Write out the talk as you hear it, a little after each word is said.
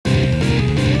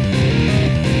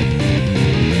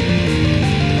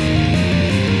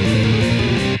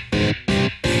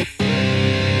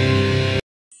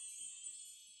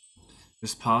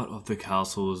This part of the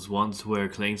castle was once where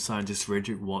acclaimed scientist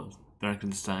Richard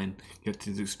Frankenstein kept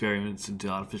his experiments into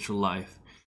artificial life.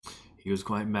 He was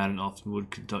quite mad and often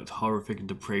would conduct horrific and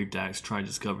depraved acts trying to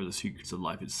discover the secrets of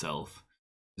life itself.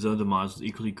 His own demise was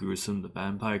equally gruesome. The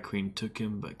vampire queen took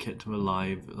him but kept him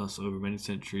alive, thus over many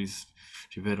centuries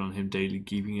she fed on him daily,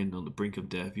 keeping him on the brink of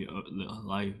death, yet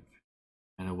alive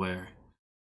and aware.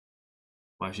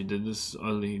 Why she did this,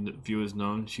 only viewers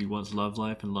known. She once loved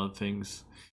life and loved things,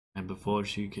 and before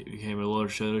she became a Lord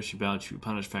of Shadow, she vowed she would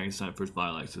punish Frankenstein for his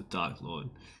vile acts as Dark Lord.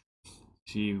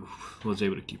 She was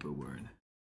able to keep her word.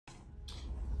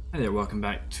 Hi there, welcome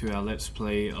back to our Let's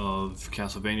Play of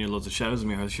Castlevania Lords of Shadows. I'm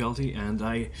your host Shelty, and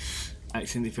I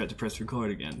accidentally forgot to press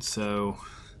record again. So,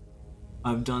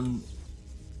 I've done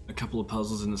a couple of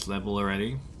puzzles in this level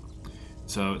already,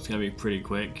 so it's gonna be pretty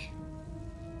quick.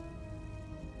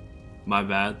 My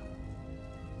bad.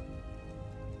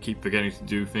 Keep forgetting to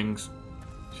do things.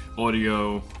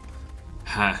 Audio,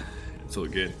 it's all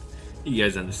good. You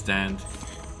guys understand.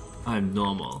 I'm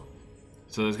normal.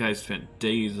 So this guy spent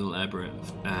days in the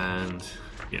labyrinth, and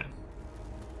yeah.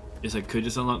 Yes, I could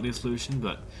just unlock the solution,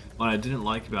 but what I didn't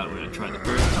like about it when I tried the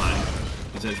first time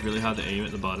is that it's really hard to aim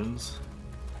at the buttons.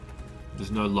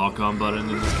 There's no lock-on button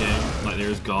in this game, like there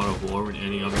is God of War in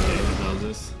any other game that does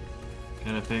this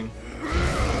kind of thing.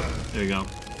 There we go.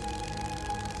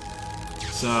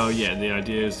 So yeah, the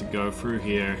idea is to go through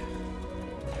here,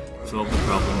 solve the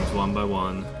problems one by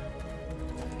one.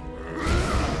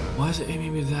 Why is it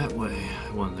aiming me that way,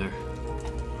 I wonder?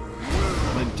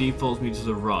 My defaults me to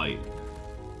the right.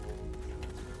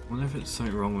 I wonder if it's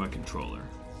something wrong with my controller.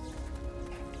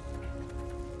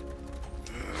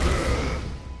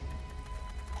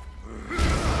 I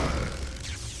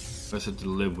just have to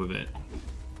live with it.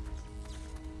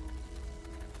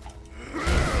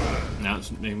 Now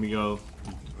it's making me go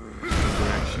in the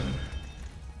direction.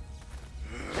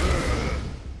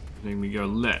 It's making me go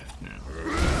left now.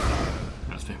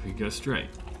 That's making me go straight.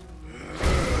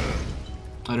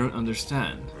 I don't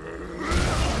understand.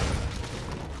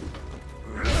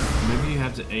 Maybe you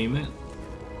have to aim it?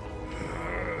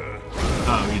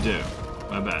 Oh, you do.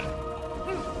 My bad.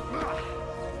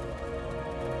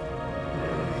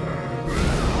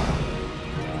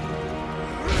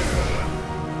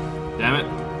 Damn it.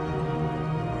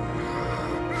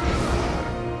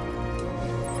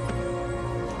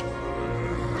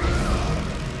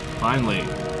 Finally.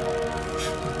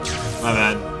 My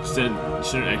bad.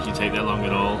 Shouldn't actually take that long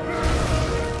at all.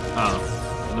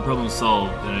 Oh. The problem's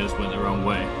solved and I just went the wrong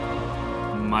way.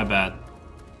 My bad.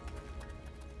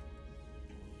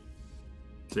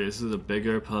 So this is a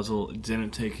bigger puzzle. It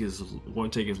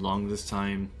won't take as long this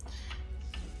time.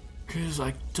 Cause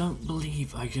I don't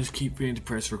believe I just keep forgetting to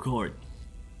press record.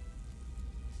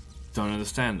 Don't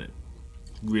understand it.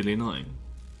 Really annoying.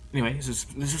 Anyway, this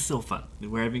is still fun.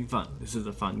 We're having fun. This is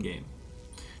a fun game.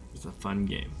 It's a fun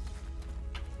game.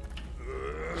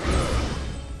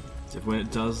 So when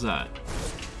it does that,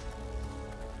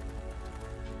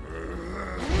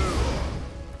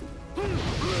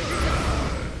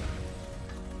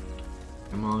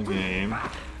 come on, game.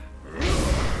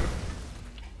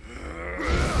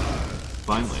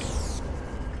 Finally.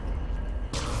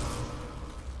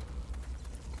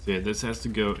 So yeah, this has to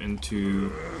go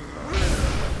into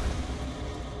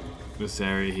this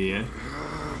area here.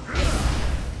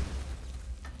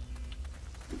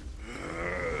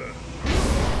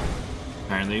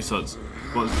 Apparently, so it's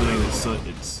what's doing is so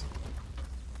it's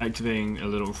activating a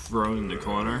little throne in the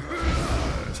corner.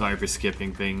 Sorry for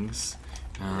skipping things.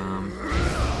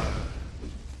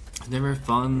 It's never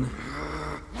fun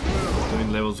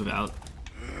doing levels without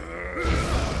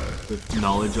with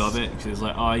knowledge of it, because it's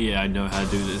like, oh yeah, I know how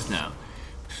to do this now.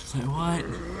 It's like, what?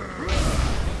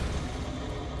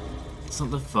 It's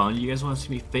not the fun. You guys want to see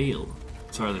me fail?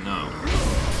 It's hard to know.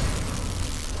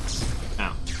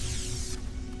 Ow.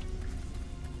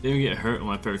 Didn't get hurt on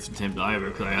my first attempt either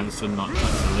because I understood not to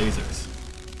touch the lasers.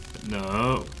 But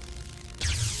no.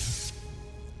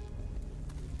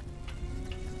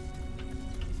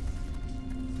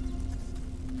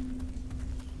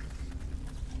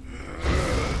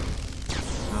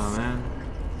 Oh man.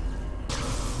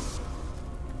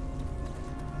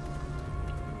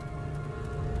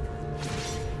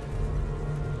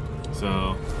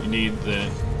 So you need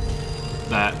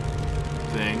that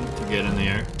thing to get in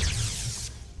there.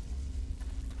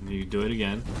 You do it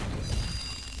again.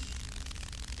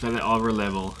 At that other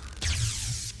level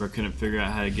where I couldn't figure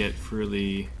out how to get through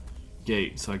the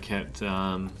gate, so I kept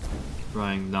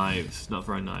throwing knives. Not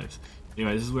throwing knives.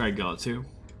 Anyway, this is where I got to.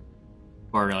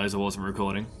 Before I realized I wasn't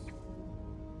recording.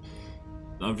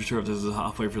 I'm not sure if this is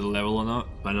halfway for the level or not,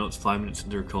 but I know it's 5 minutes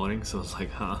into recording, so it's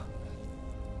like, huh.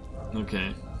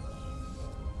 Okay.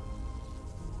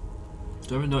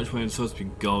 Don't even know which way I'm supposed to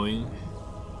be going,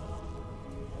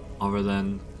 other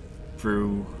than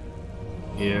through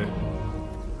here.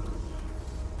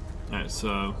 Alright,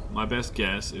 so my best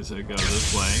guess is I go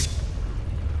this way.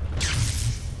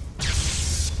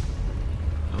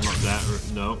 Unlock that,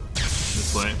 no,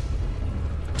 this way.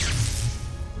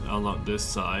 Unlock this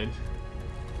side.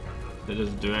 That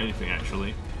doesn't do anything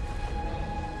actually.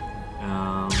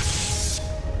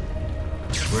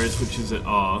 Where it switches it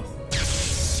off.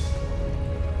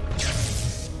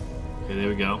 Okay, there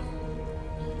we go.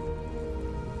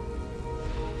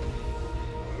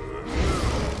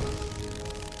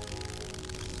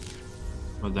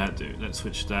 What'd that do? That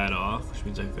switched that off, which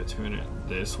means I have to turn it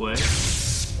this way.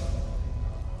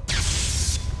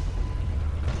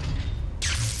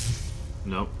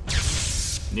 Nope.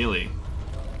 Nearly.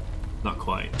 Not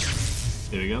quite.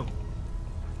 There we go.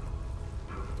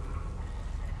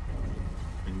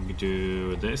 And we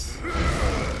do this,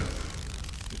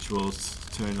 which will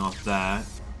turn off that.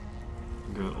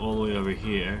 And go all the way over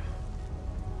here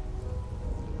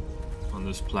on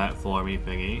this platformy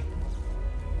thingy.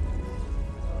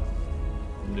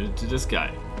 And to this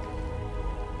guy.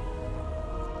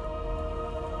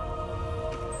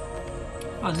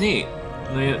 Oh, neat.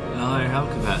 The higher health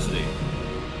capacity.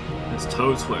 That's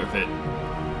totes worth it.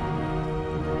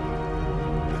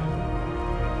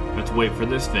 I have to wait for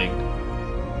this thing.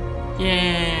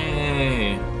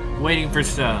 Yay! Waiting for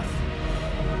stuff.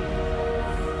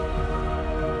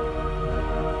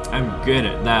 I'm good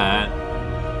at that.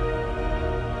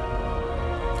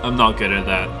 I'm not good at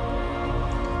that.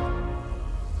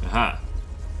 Aha.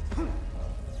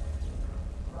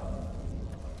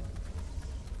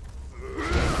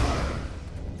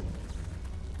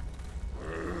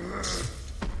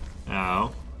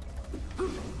 Ow.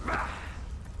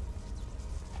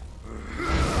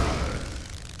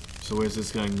 So where's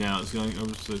this going now? It's going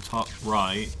over to the top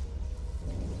right.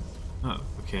 Oh,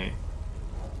 okay.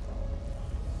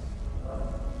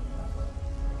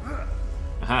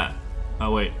 Aha.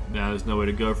 Oh wait, now there's nowhere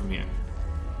to go from here.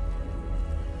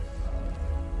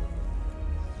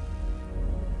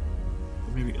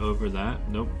 Maybe over that?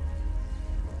 Nope.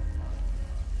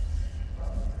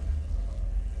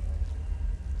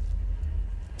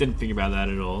 Didn't think about that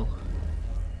at all.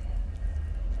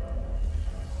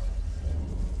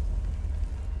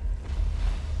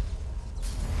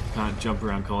 Can't jump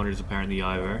around corners apparently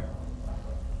either.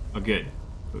 Oh good.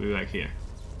 We'll be back here.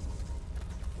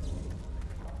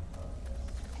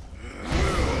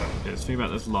 Okay, let's think about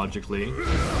this logically.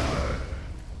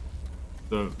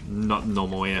 The not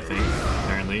normal way I think,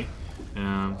 apparently.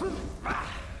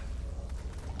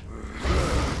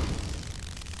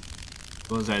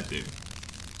 What does that do?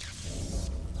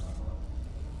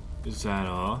 Is that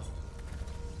off?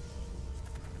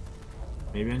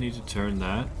 Maybe I need to turn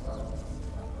that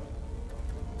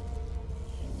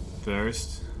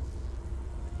first.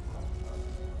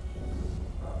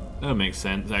 That makes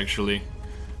sense actually.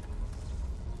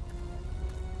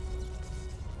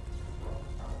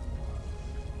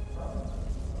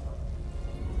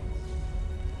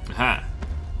 Aha!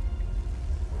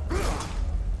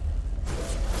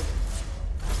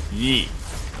 Yeet!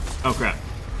 Oh crap.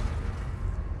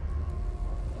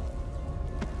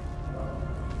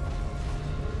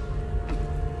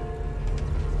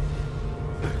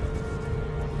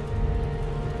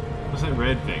 What's that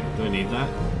red thing? Do I need that?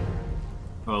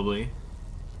 Probably.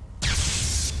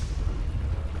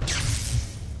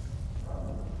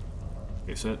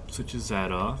 Okay, so that switches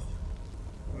that off.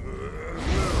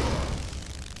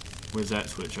 Where's that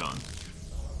switch on?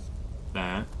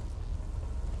 That.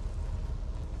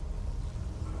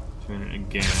 Turn it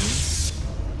again.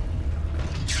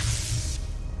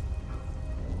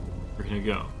 Where can I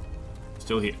go?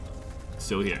 Still here.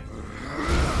 Still here.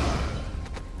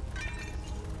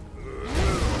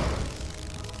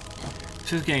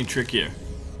 This is getting trickier.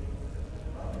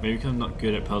 Maybe because I'm not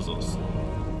good at puzzles.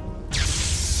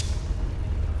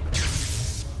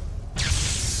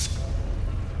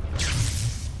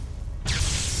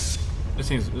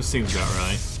 This seems about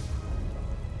right.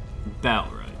 About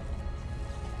right.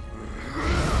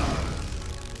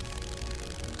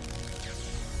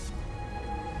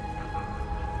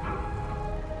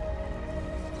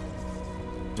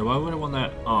 So why would I want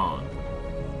that on?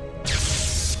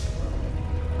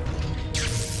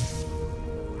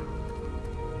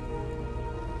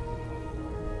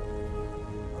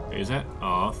 Okay, is that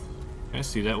off? Can I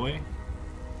see that way?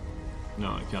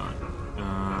 No, I can't.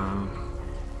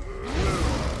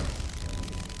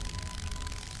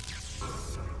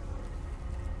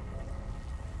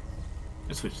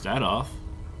 Let's switch that off.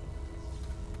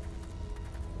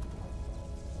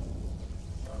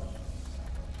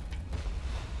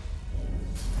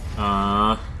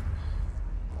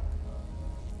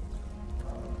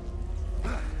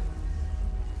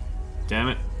 Damn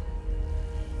it.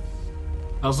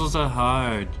 Puzzles are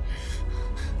hard.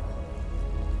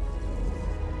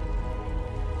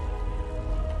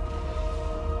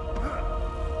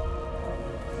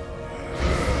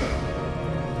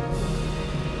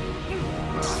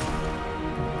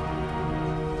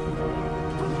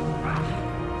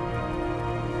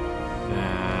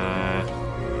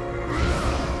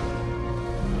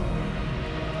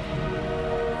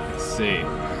 Let's see.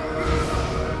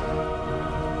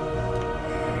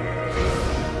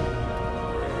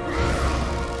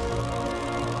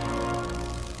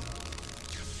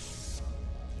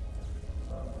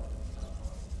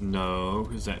 No,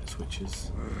 because that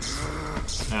switches.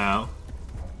 Ow.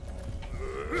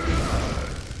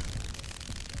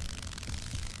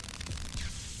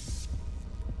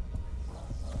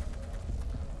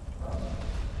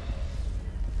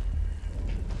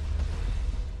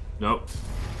 Nope.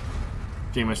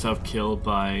 Getting myself killed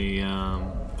by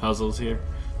puzzles here.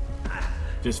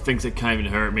 Just things that can't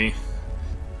even hurt me.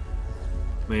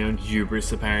 My own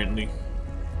hubris, apparently.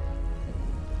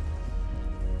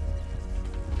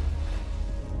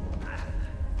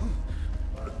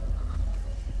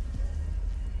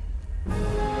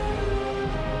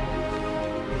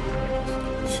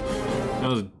 That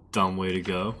was a dumb way to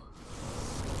go.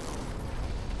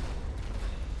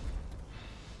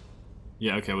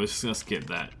 Yeah, okay, we're just gonna skip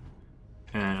that.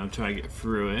 And I'll try to get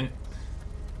through it.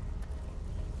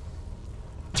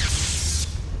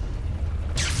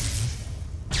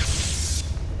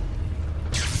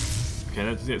 Okay,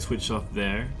 let's get switched off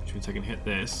there, which means I can hit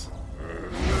this.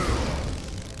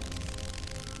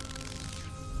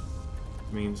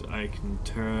 Means I can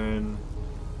turn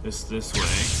this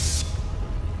way.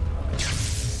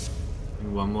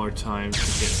 And one more time to get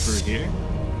through here.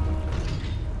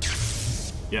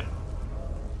 Yep.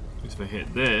 If I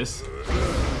hit this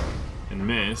and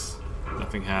miss,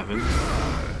 nothing happens.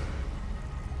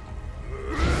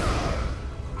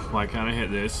 Why can't I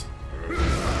hit this?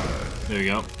 There we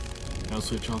go. I'll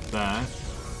switch off that.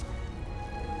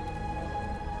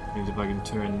 Means if I can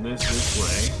turn this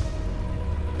way.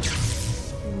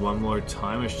 And one more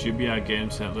time, I should be able to get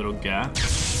into that little gap.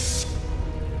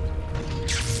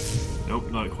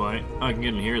 Nope, not quite. Oh, I can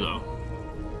get in here though.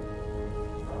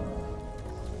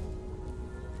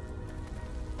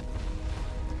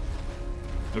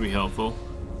 That'd be helpful.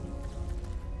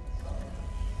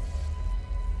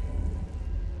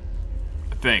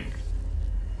 I think.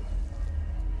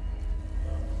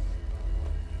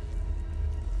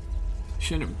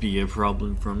 Shouldn't be a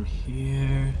problem from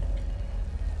here.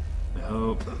 I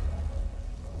hope.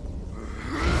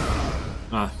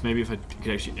 Maybe if I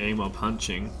could actually aim while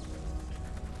punching.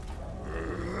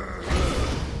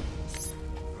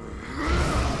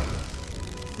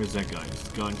 Where's that going? It's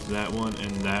going to that one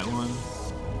and that one.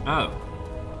 Oh.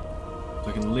 So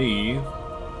I can leave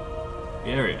the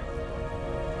area.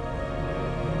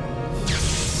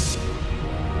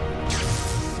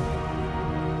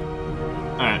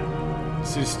 Alright.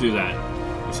 Let's just do that.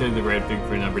 Let's save the red thing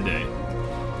for another day.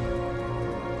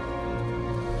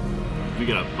 We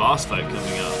got a boss fight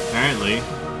coming up, apparently.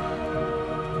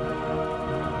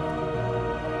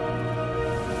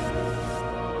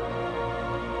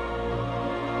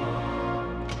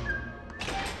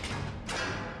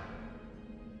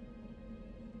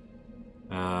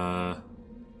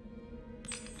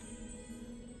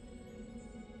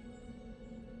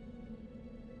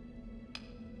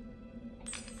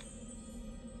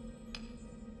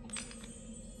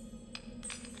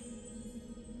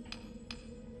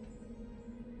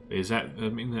 Is that, I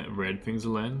mean that red thing's a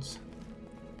lens?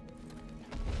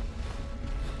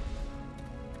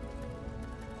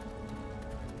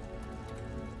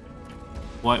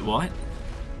 What?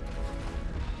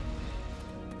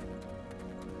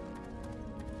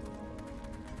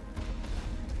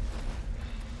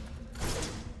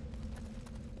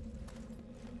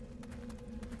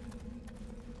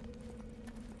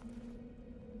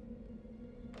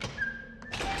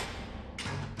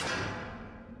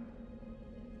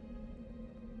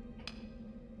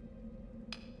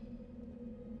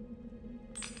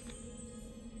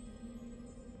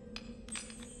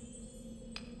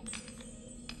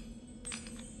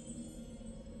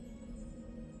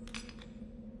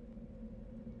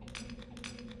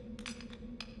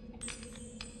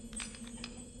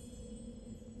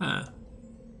 Huh.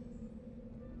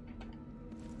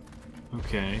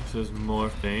 Okay, so there's more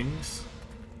things.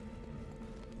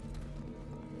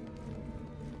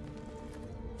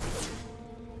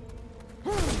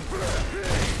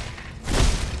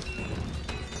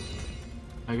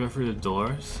 I go through the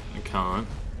doors? I can't.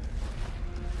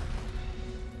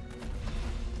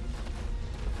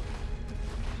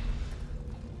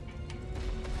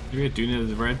 Maybe I do need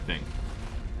the red thing.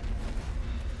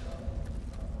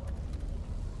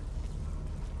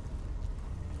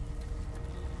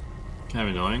 Kind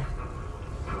of annoying.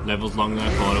 Level's longer than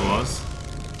I thought it was.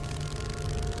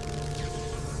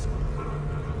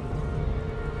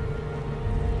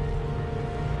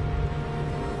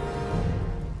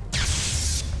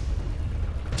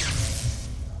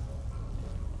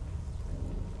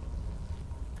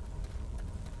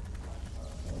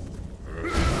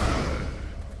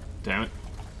 Damn it.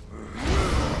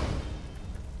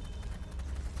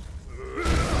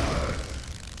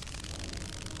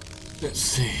 Let's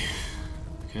see.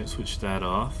 Okay, switch that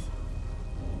off.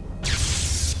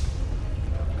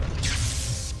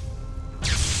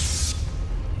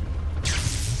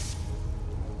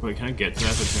 Wait, can I get to that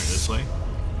if I turn it this way?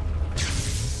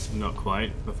 Not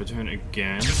quite, but if I turn it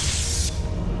again...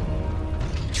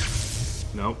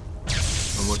 Nope.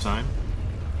 One more time.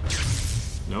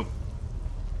 Nope.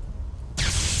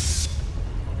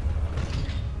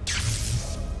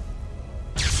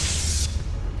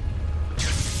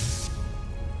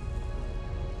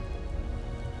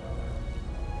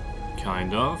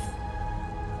 Kind of.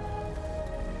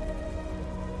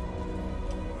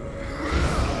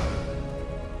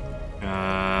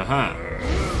 Uh-huh.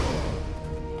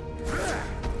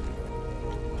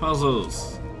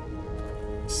 Puzzles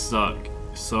suck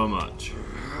so much.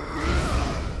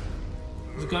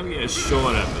 It's gonna be a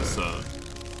short episode.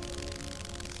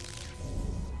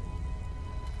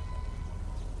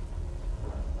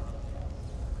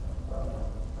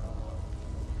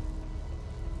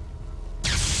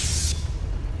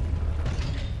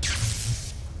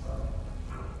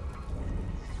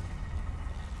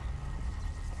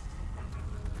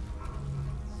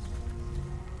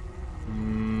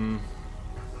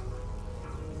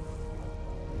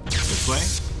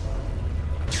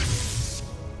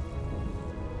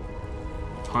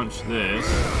 Punch this.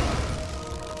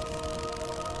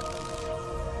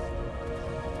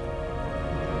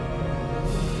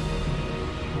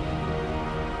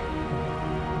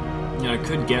 Yeah, I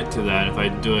could get to that if I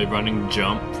do a running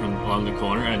jump from along the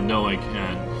corner. I know I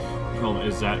can. The problem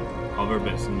is that other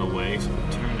bit's in the way, so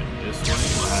I turn it this way.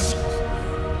 What happens?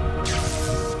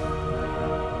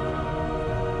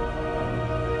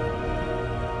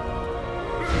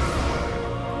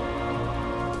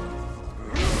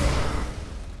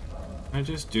 I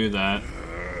just do that.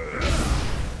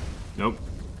 Nope.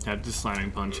 Had to slamming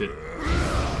punch it.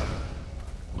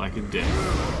 Like a dick.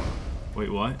 Wait,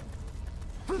 what?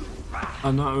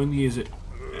 Not only is it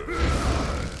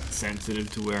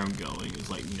sensitive to where I'm going, it's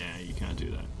like, nah, you can't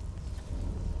do that.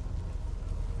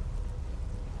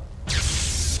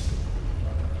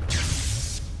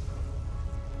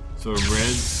 So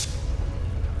red.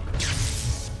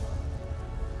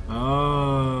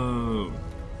 Oh.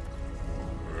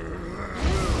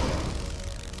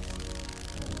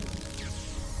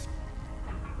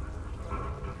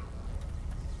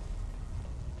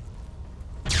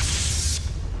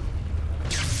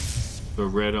 So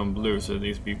red on blue, so it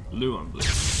needs to be blue on blue.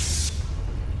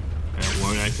 And it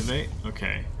won't activate?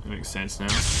 Okay, that makes sense now.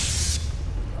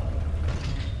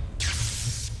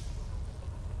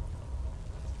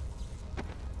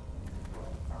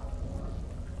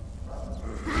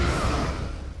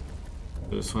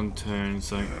 This one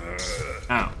turns like...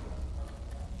 Ow.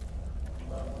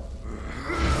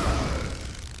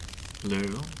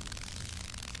 Blue.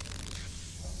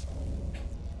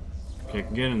 Okay, I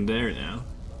can get in there now.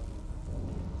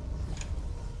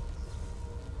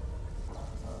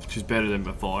 Which is better than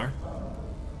before.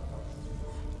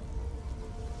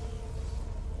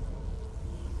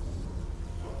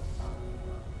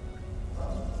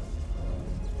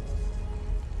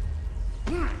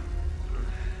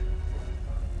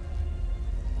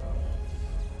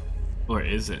 Or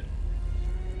is it?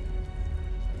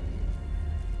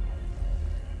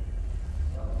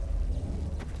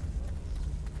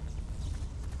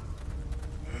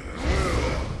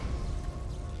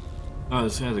 Oh,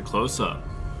 this has a close-up.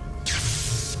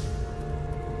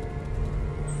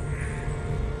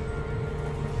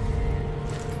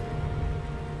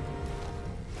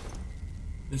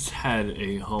 This had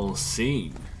a whole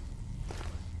scene.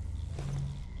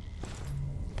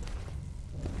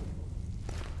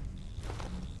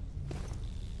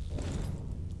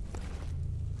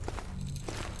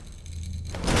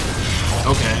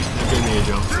 Okay, that gave me a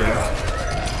jump scare.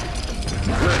 What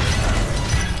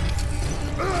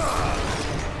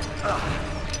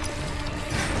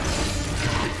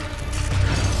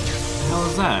the hell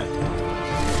is that?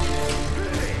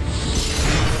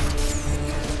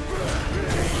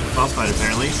 boss fight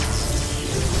apparently.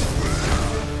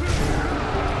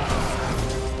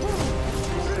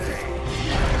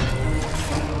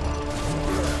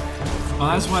 Oh,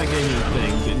 that's why I gave you the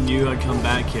thing. Didn't you come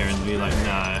back here and be like,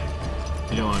 nah,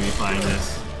 you don't want me fighting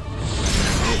this.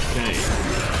 Okay.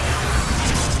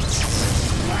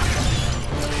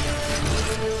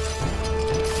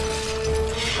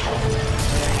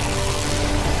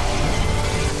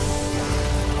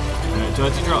 Do I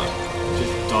have to drop?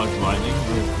 Just dodge lightning?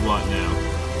 Or what now?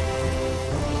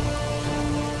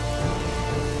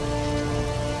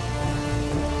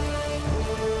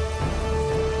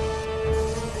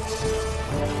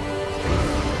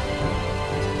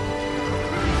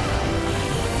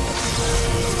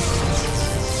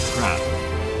 Crap.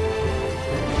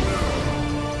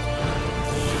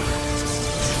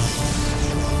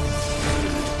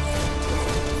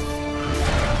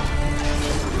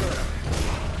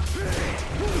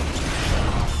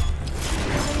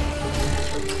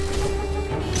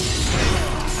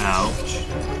 Ouch.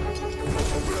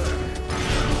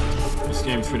 This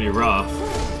game's pretty rough.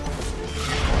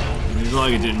 It's not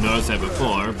like you didn't notice that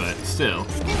before, but still.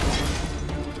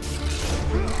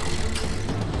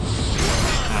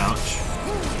 Ouch.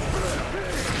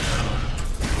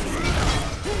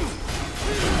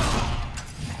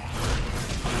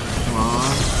 Come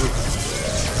on.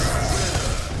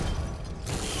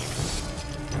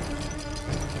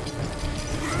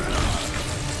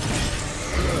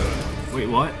 Wait,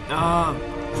 what?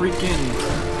 Freaking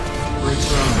breaks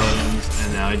around buttons, and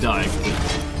now I die.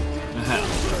 What the hell?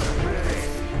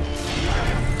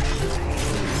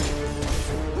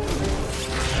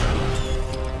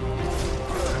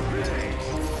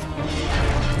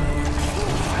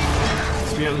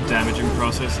 Speed up the damaging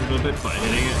process a little bit by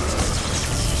hitting it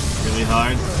really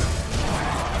hard.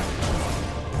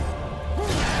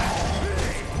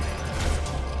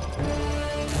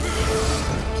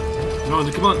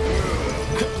 Come on!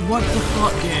 What the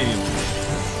fuck, game?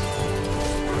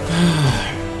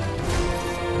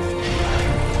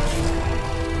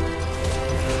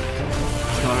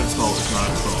 It's not its fault, it's not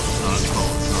its fault, it's not its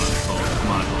fault, it's not its fault, it's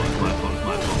my fault, it's my fault, it's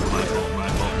my fault, my fault, my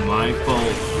fault, my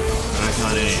fault. I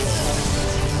got aim.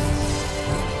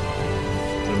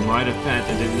 In my defense, I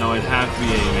didn't know I'd have to be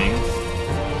aiming.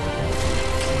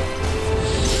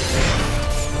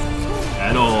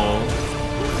 At all.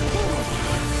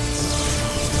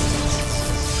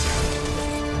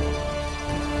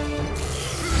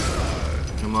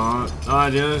 Come on. Oh, I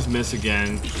just miss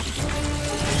again.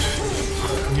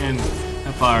 Again,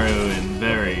 that far in.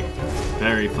 Very,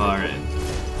 very far in.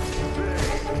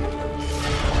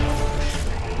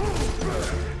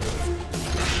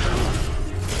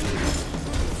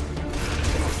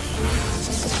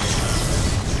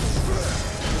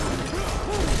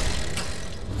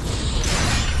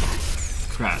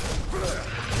 Crap.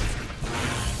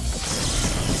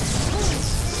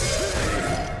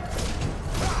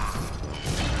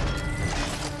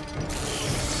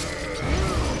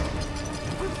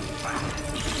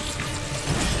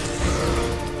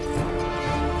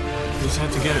 Just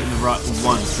have to get it in the right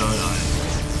once, don't I?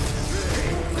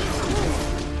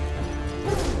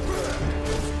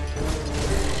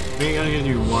 I think I'm gonna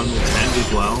do 1 to 10 as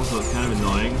well, so it's kind of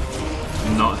annoying to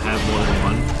not have more than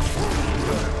one.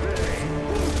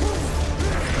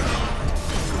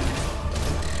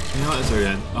 You know what, it's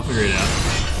alright. I'll figure it out.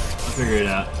 I'll figure it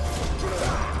out.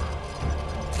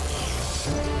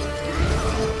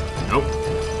 Nope.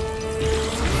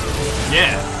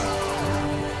 Yeah!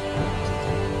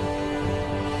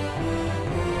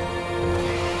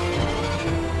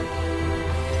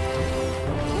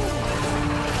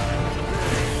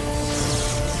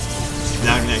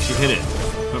 Now I can actually hit it.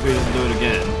 Hopefully it doesn't do it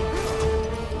again.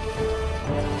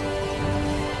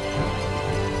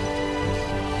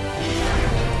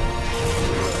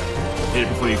 Hit it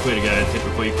before you quit, guys. Hit it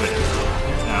before you quit.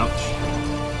 Ouch.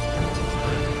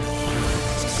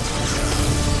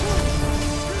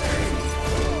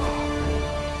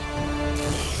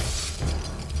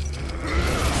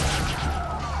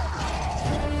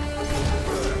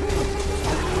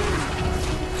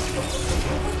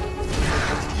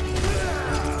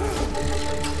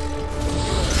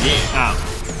 Yeah, ow.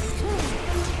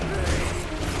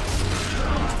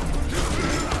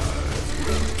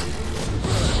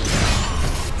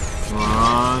 Come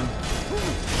on.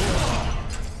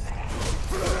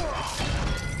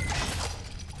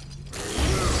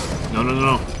 No, no, no,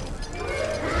 no.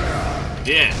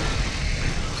 Yeah.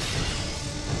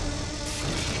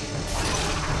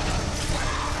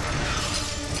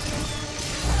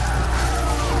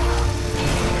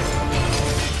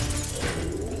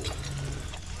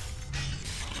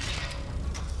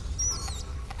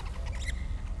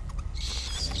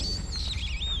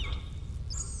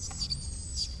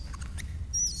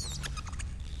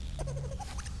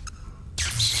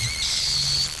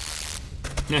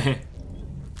 No,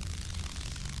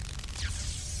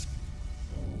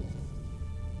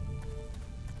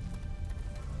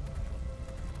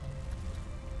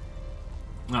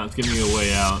 it's giving me a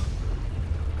way out.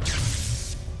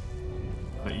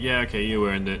 But yeah, okay, you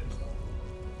earned it.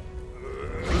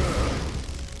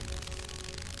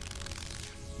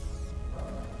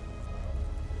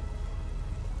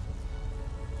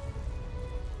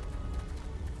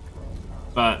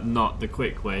 But not the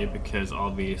quick way, because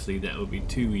obviously that would be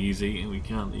too easy and we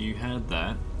can't let you have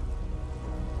that.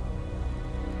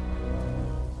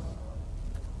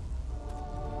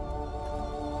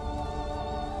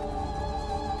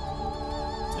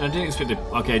 And I didn't expect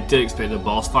okay, I did expect a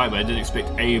boss fight, but I didn't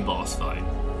expect a boss fight.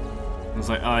 I was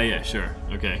like, oh yeah, sure,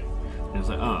 okay. And it's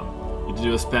like, oh, you have to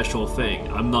do a special thing.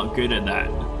 I'm not good at that.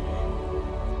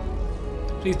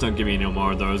 Please don't give me no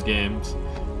more of those games.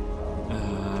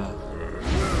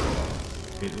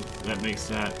 Okay, that makes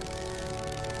that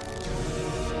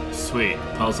sweet.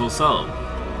 Puzzle solved.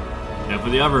 Now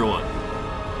for the other one.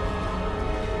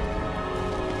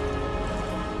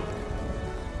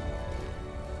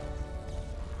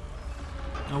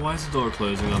 Now why is the door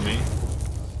closing on me?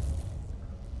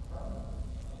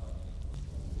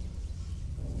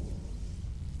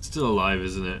 It's still alive,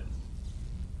 isn't it?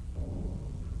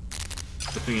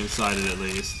 The thing inside it, at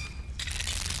least.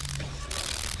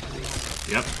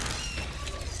 Yep.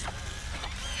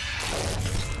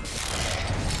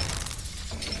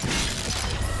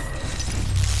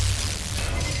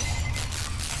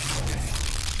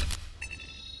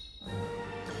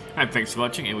 Alright, thanks for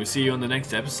watching, and we'll see you on the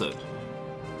next episode.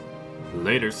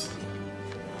 Laters.